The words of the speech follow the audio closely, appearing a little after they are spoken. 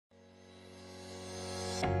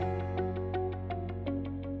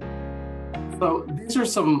So these are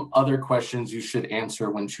some other questions you should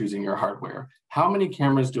answer when choosing your hardware. How many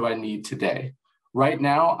cameras do I need today? Right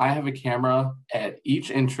now, I have a camera at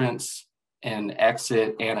each entrance and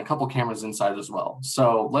exit and a couple cameras inside as well.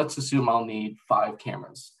 So let's assume I'll need 5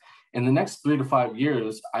 cameras. In the next 3 to 5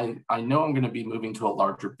 years, I know I'm going to be moving to a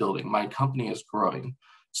larger building. My company is growing.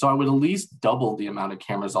 So I would at least double the amount of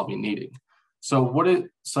cameras I'll be needing.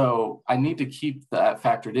 So I need to keep that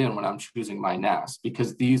factored in when I'm choosing my NAS,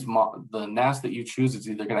 because the NAS that you choose is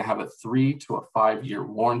either going to have a 3 to a 5 year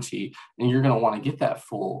warranty, and you're going to want to get that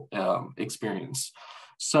full experience.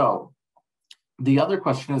 So the other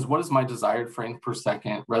question is, what is my desired frame per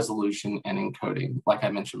second resolution and encoding, like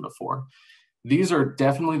I mentioned before? These are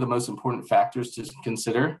definitely the most important factors to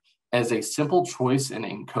consider, as a simple choice in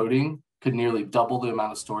encoding could nearly double the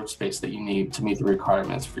amount of storage space that you need to meet the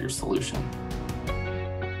requirements for your solution.